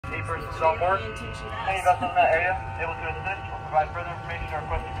Any persons on board? Any vessel in that area able to assist or provide further information or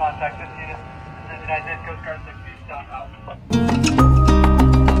request to contact this unit. This is United States Coast Guard 6 out.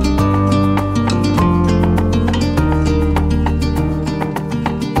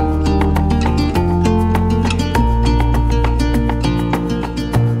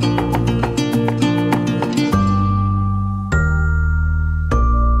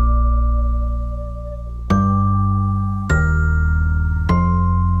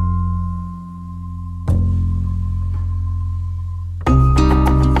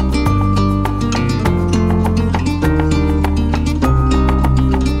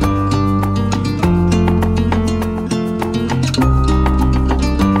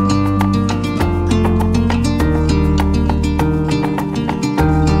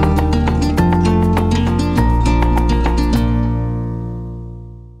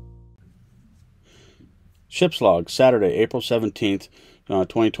 Ship's log, Saturday, April 17th,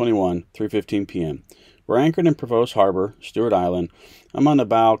 2021, 3:15 p.m. We're anchored in Prevost Harbor, Stuart Island. I'm on the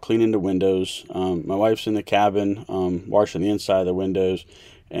bow cleaning the windows. My wife's in the cabin washing the inside of the windows.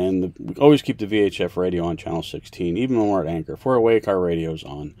 And we always keep the VHF radio on channel 16, even when we're at anchor. If we're awake, our radio's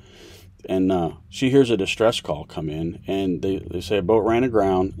on. And she hears a distress call come in, and they say a boat ran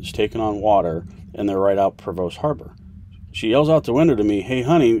aground, is taking on water, and they're right out Prevost Harbor. She yells out the window to me, "Hey,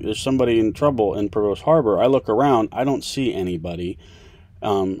 honey, there's somebody in trouble in Prevost Harbor." I look around. I don't see anybody.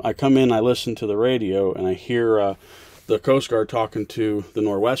 I come in, I listen to the radio, and I hear the Coast Guard talking to the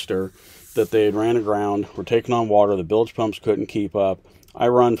Norwester that they had ran aground, were taking on water, the bilge pumps couldn't keep up. I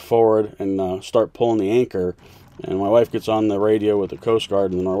run forward and start pulling the anchor, and my wife gets on the radio with the Coast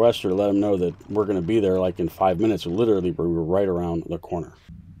Guard and the Norwester to let them know that we're going to be there like in 5 minutes. Literally, we were right around the corner.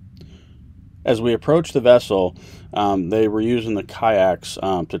 As we approached the vessel, they were using the kayaks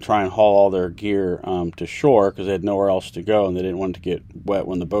to try and haul all their gear to shore because they had nowhere else to go and they didn't want to get wet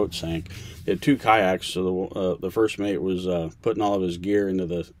when the boat sank. They had two kayaks, so the first mate was putting all of his gear into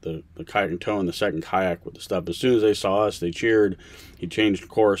the kayak and towing the second kayak with the stuff. As soon as they saw us, they cheered. He changed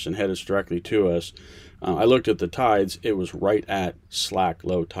course and headed directly to us. I looked at the tides. It was right at slack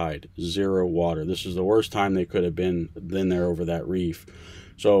low tide, zero water. This is the worst time they could have been there over that reef.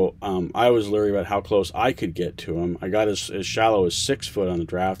 So I was leery about how close I could get to him. I got as shallow as 6 foot on the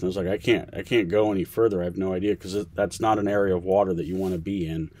draft, and I was like, I can't go any further. I have no idea, because that's not an area of water that you want to be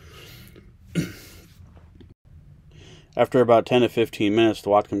in. After about 10 to 15 minutes, the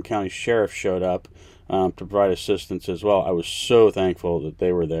Whatcom County Sheriff showed up to provide assistance as well. I was so thankful that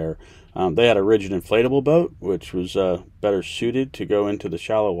they were there. They had a rigid inflatable boat, which was better suited to go into the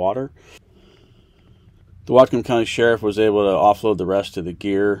shallow water. The Whatcom County Sheriff was able to offload the rest of the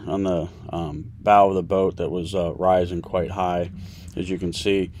gear on the bow of the boat that was rising quite high, as you can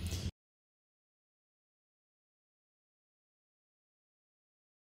see.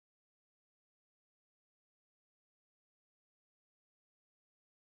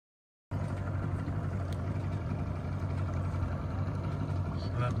 So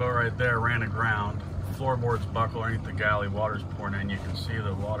that boat right there ran aground. Floorboards buckle underneath the galley, water's pouring in. You can see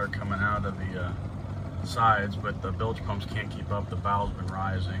the water coming out of the sides, but the bilge pumps can't keep up. The bow's been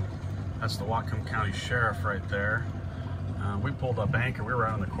rising. That's the Whatcom County Sheriff right there. We pulled up anchor. We were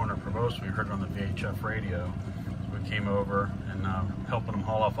right on the corner of Prevost. We heard it on the VHF radio. So we came over and helping them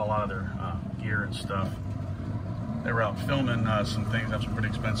haul off a lot of their gear and stuff. They were out filming some things. Have some pretty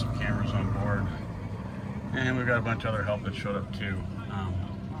expensive cameras on board. And we've got a bunch of other help that showed up too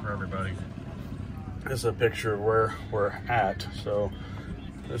for everybody. This is a picture of where we're at. So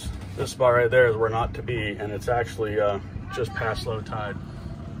this spot right there is where not to be, and it's actually just past low tide.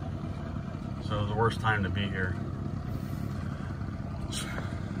 So the worst time to be here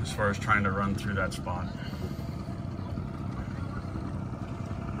as far as trying to run through that spot.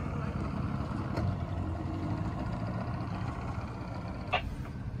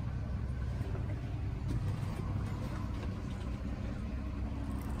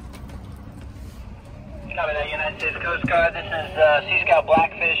 Copy that, United States Coast Guard. This is Sea Scout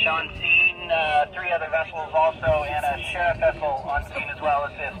Blackfish on scene. 3 other vessels also, and a sheriff vessel on scene as well.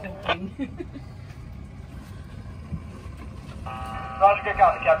 Assist. Roger, good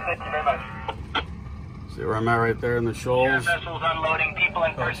copy, Captain. Thank you very much. See where I'm at right there in the shoals? Sheriff vessel's unloading people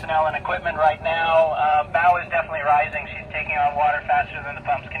and personnel and equipment right now. Bow is definitely rising. She's taking on water faster than the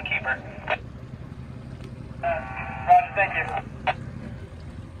pumps can keep her. Roger, thank you.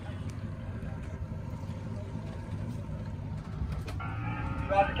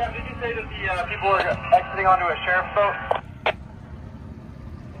 Roger, Captain, did you say that the people are exiting onto a sheriff's boat?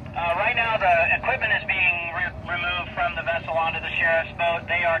 Right now, the equipment is being removed from the vessel onto the sheriff's boat.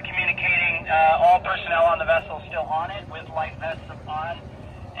 They are communicating, all personnel on the vessel still on it with life vests on,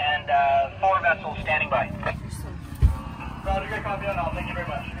 and 4 vessels standing by. Roger, good copy on all. Thank you very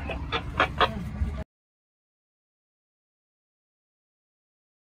much.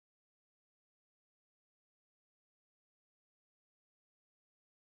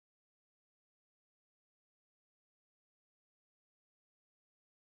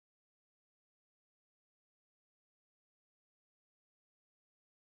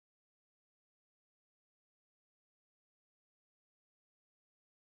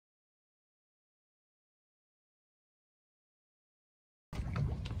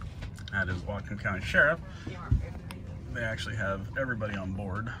 That is Whatcom County Sheriff. They actually have everybody on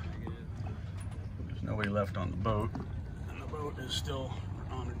board. There's nobody left on the boat, and the boat is still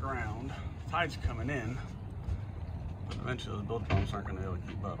on the ground. Tide's coming in, but eventually the bilge pumps aren't going to be able to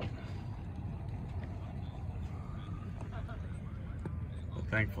keep up. But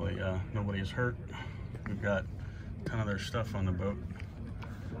thankfully, nobody is hurt. We've got a ton of their stuff on the boat.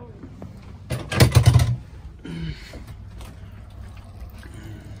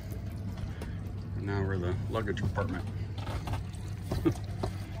 Now we're the luggage compartment. I'm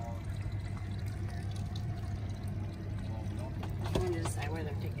going to decide where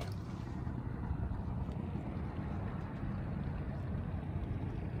they're taking them.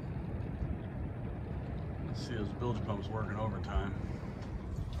 Let's see those bilge pumps working overtime.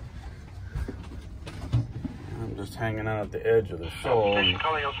 I'm just hanging out at the edge of the shoal. Station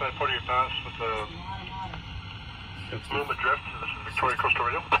calling outside 48 knots with the Bloom adrift. This is Victoria Coastal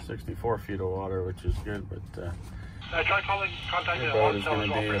Radio. 64 feet of water, which is good, but I tried calling, contacting the the boat one is going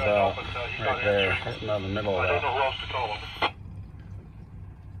to cell be as well about but he's right not there, answering. right in the middle of I don't that. know who else to call him.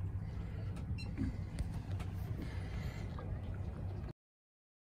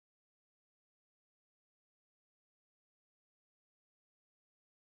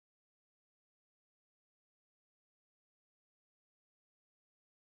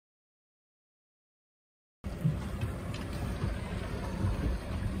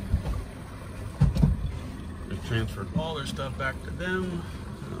 They've transferred all their stuff back to them.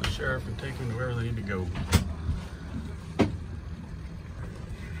 The sheriff can take them to wherever they need to go.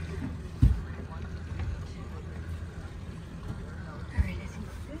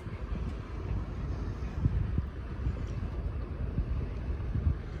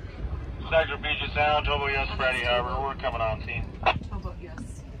 Sector Beach is down, Tobo yes, Friday Harbor. We're coming on scene. How about yes?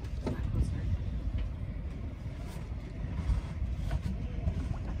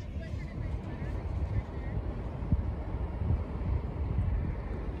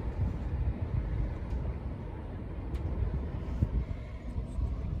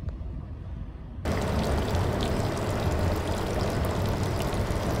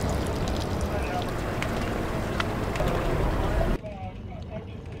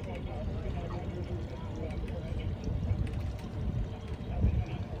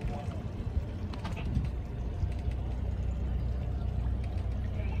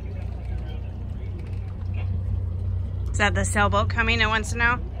 Is that the sailboat coming? It wants to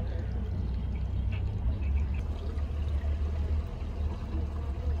know.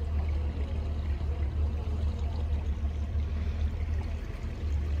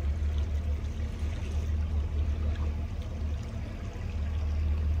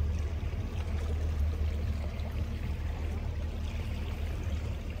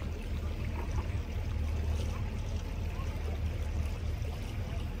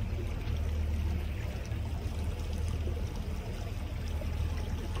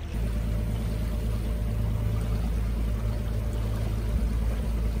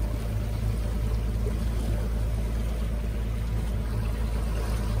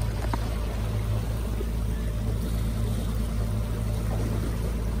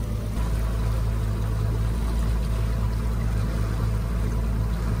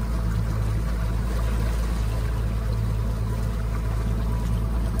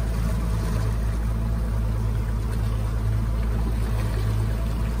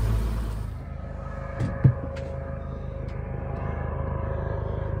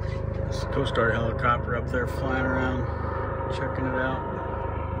 Coast Guard helicopter up there flying around, checking it out.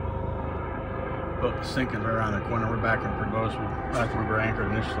 Boat was sinking right around the corner. We're back in Prevost. After we were anchored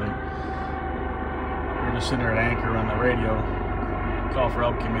initially, we were just sitting there at anchor on the radio. Call for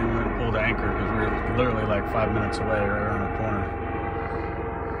help came in, we went and pulled anchor because we were literally like 5 minutes away, right around the corner.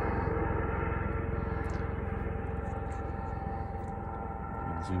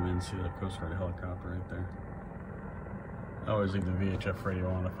 You can zoom in and see that Coast Guard helicopter right there. I always leave the VHF radio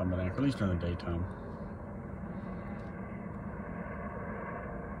on if I'm at anchor, at least during the daytime.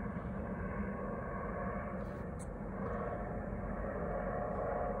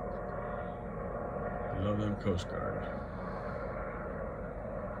 Love them Coast Guard.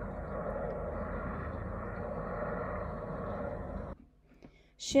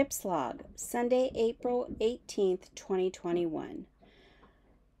 Ship's log, Sunday, April 18th, 2021.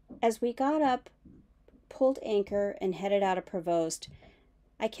 As we got up, pulled anchor, and headed out of Prevost,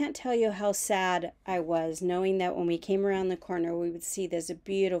 I can't tell you how sad I was knowing that when we came around the corner, we would see this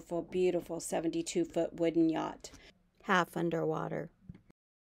beautiful, beautiful 72-foot wooden yacht, half underwater.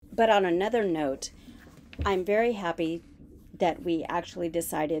 But on another note, I'm very happy that we actually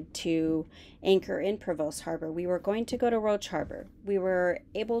decided to anchor in Prevost Harbor. We were going to go to Roach Harbor. We were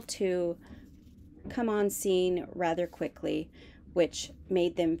able to come on scene rather quickly, which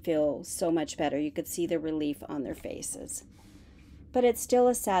made them feel so much better. You could see the relief on their faces. But it's still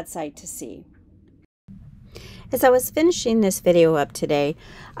a sad sight to see. As I was finishing this video up today,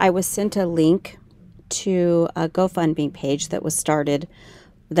 I was sent a link to a GoFundMe page that was started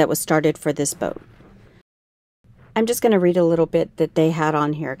for this boat. I'm just going to read a little bit that they had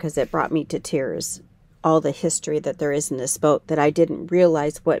on here because it brought me to tears. All the history that there is in this boat that I didn't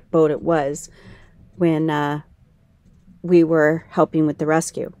realize what boat it was when we were helping with the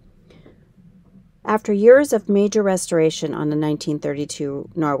rescue. After years of major restoration on the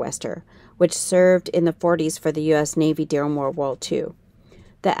 1932 Norwester, which served in the 40s for the U.S. Navy during World War II,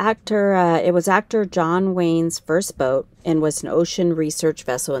 it was actor John Wayne's first boat and was an ocean research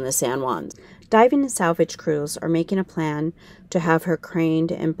vessel in the San Juans. Diving and salvage crews are making a plan to have her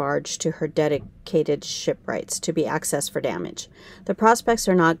craned and barged to her dedicated shipwrights to be accessed for damage. The prospects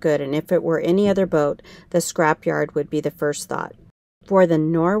are not good, and if it were any other boat, the scrapyard would be the first thought. For the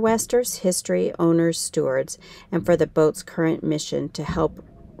Norwester's history, owners, stewards, and for the boat's current mission to help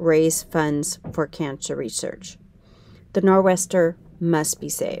raise funds for cancer research. The Norwester must be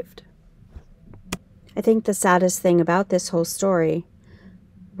saved. I think the saddest thing about this whole story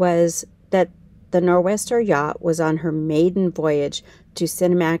was that the Norwester yacht was on her maiden voyage to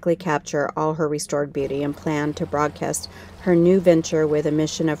cinematically capture all her restored beauty and planned to broadcast her new venture with a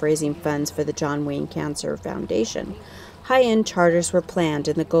mission of raising funds for the John Wayne Cancer Foundation. High-end charters were planned,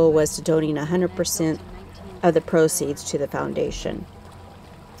 and the goal was to donate 100% of the proceeds to the foundation.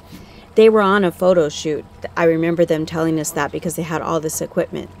 They were on a photo shoot. I remember them telling us that because they had all this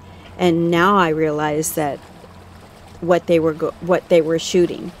equipment. And now I realize that what they were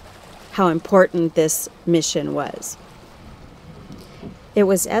shooting, how important this mission was. It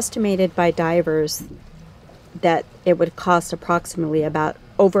was estimated by divers that it would cost approximately about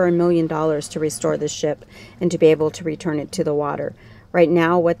over $1 million to restore the ship and to be able to return it to the water. Right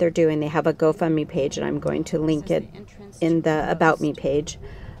now, what they're doing, they have a GoFundMe page, and I'm going to link it in the About Me page,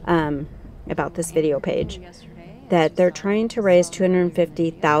 about this video page, that they're trying to raise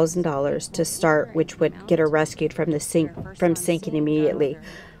 $250,000 to start, which would get her rescued from sinking immediately.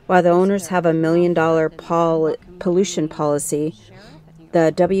 While the owners have $1 million pollution policy,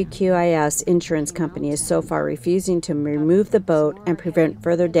 the WQIS insurance company is so far refusing to remove the boat and prevent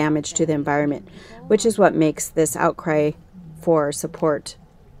further damage to the environment, which is what makes this outcry for support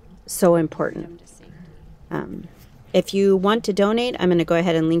so important. If you want to donate, I'm going to go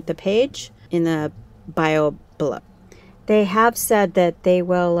ahead and link the page in the bio below. They have said that they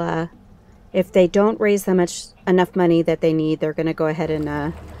will, if they don't raise enough money that they need, they're going to go ahead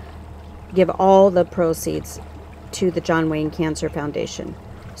and give all the proceeds to the John Wayne Cancer Foundation.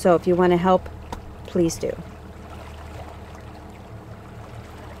 So if you want to help, please do.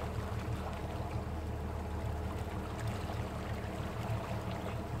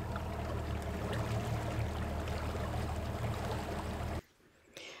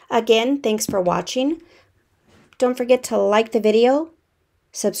 Again, thanks for watching. Don't forget to like the video,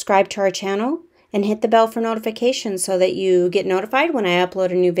 subscribe to our channel, and hit the bell for notifications so that you get notified when I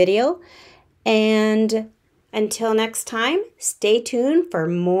upload a new video. And until next time, stay tuned for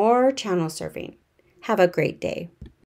more channel surfing. Have a great day.